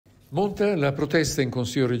Monta la protesta in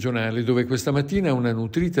Consiglio regionale, dove questa mattina una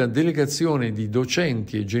nutrita delegazione di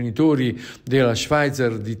docenti e genitori della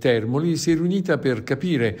Schweizer di Termoli si è riunita per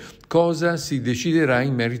capire cosa si deciderà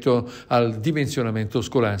in merito al dimensionamento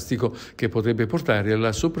scolastico, che potrebbe portare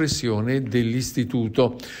alla soppressione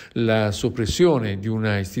dell'istituto. La soppressione di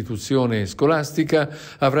una istituzione scolastica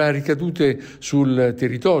avrà ricadute sul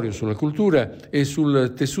territorio, sulla cultura e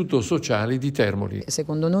sul tessuto sociale di Termoli.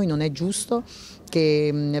 Secondo noi non è giusto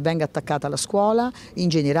che venga attaccata la scuola, in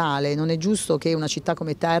generale non è giusto che una città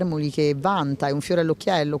come Termoli, che vanta, è un fiore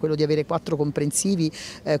all'occhiello quello di avere quattro comprensivi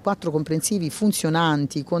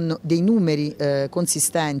funzionanti, con dei numeri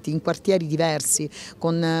consistenti, in quartieri diversi,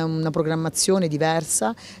 con una programmazione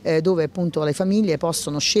diversa, dove appunto le famiglie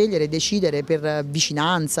possono scegliere e decidere per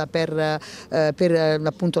vicinanza, per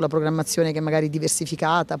appunto la programmazione che magari è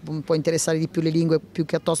diversificata, può interessare di più le lingue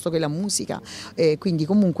piuttosto che la musica, quindi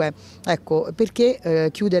comunque ecco, perché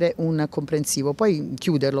chiudere un comprensivo, poi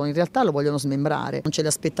chiuderlo, in realtà lo vogliono smembrare. Non ce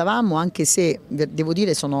l'aspettavamo, anche se devo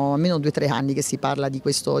dire sono almeno 2 o 3 anni che si parla di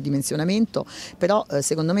questo dimensionamento, però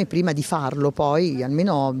secondo me prima di farlo poi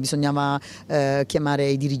almeno bisognava chiamare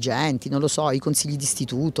i dirigenti, non lo so, i consigli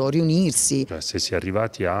d'istituto, riunirsi. Se si è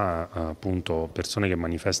arrivati a appunto persone che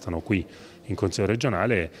manifestano qui in Consiglio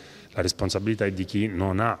regionale, la responsabilità è di chi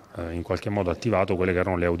non ha in qualche modo attivato quelle che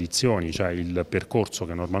erano le audizioni, cioè il percorso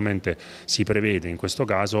che normalmente si prevede in questo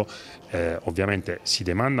caso. Ovviamente si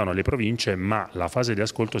demandano alle province, ma la fase di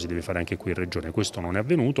ascolto si deve fare anche qui in Regione. Questo non è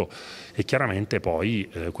avvenuto e chiaramente poi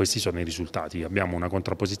questi sono i risultati. Abbiamo una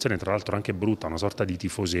contrapposizione tra l'altro anche brutta, una sorta di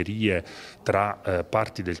tifoserie tra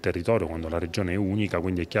parti del territorio quando la Regione è unica,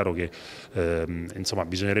 quindi è chiaro che insomma,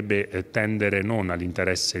 bisognerebbe tendere non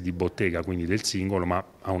all'interesse di bottega, quindi del singolo, ma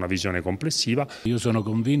a una visione complessiva. Io sono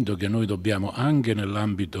convinto che noi dobbiamo anche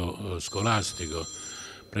nell'ambito scolastico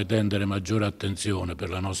pretendere maggiore attenzione per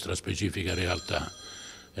la nostra specifica realtà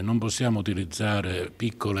e non possiamo utilizzare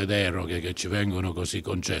piccole deroghe che ci vengono così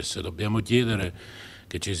concesse. Dobbiamo chiedere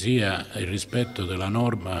che ci sia il rispetto della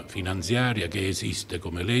norma finanziaria che esiste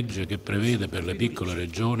come legge, che prevede per le piccole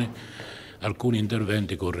regioni alcuni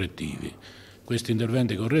interventi correttivi. Questi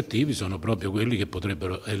interventi correttivi sono proprio quelli che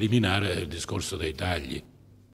potrebbero eliminare il discorso dei tagli.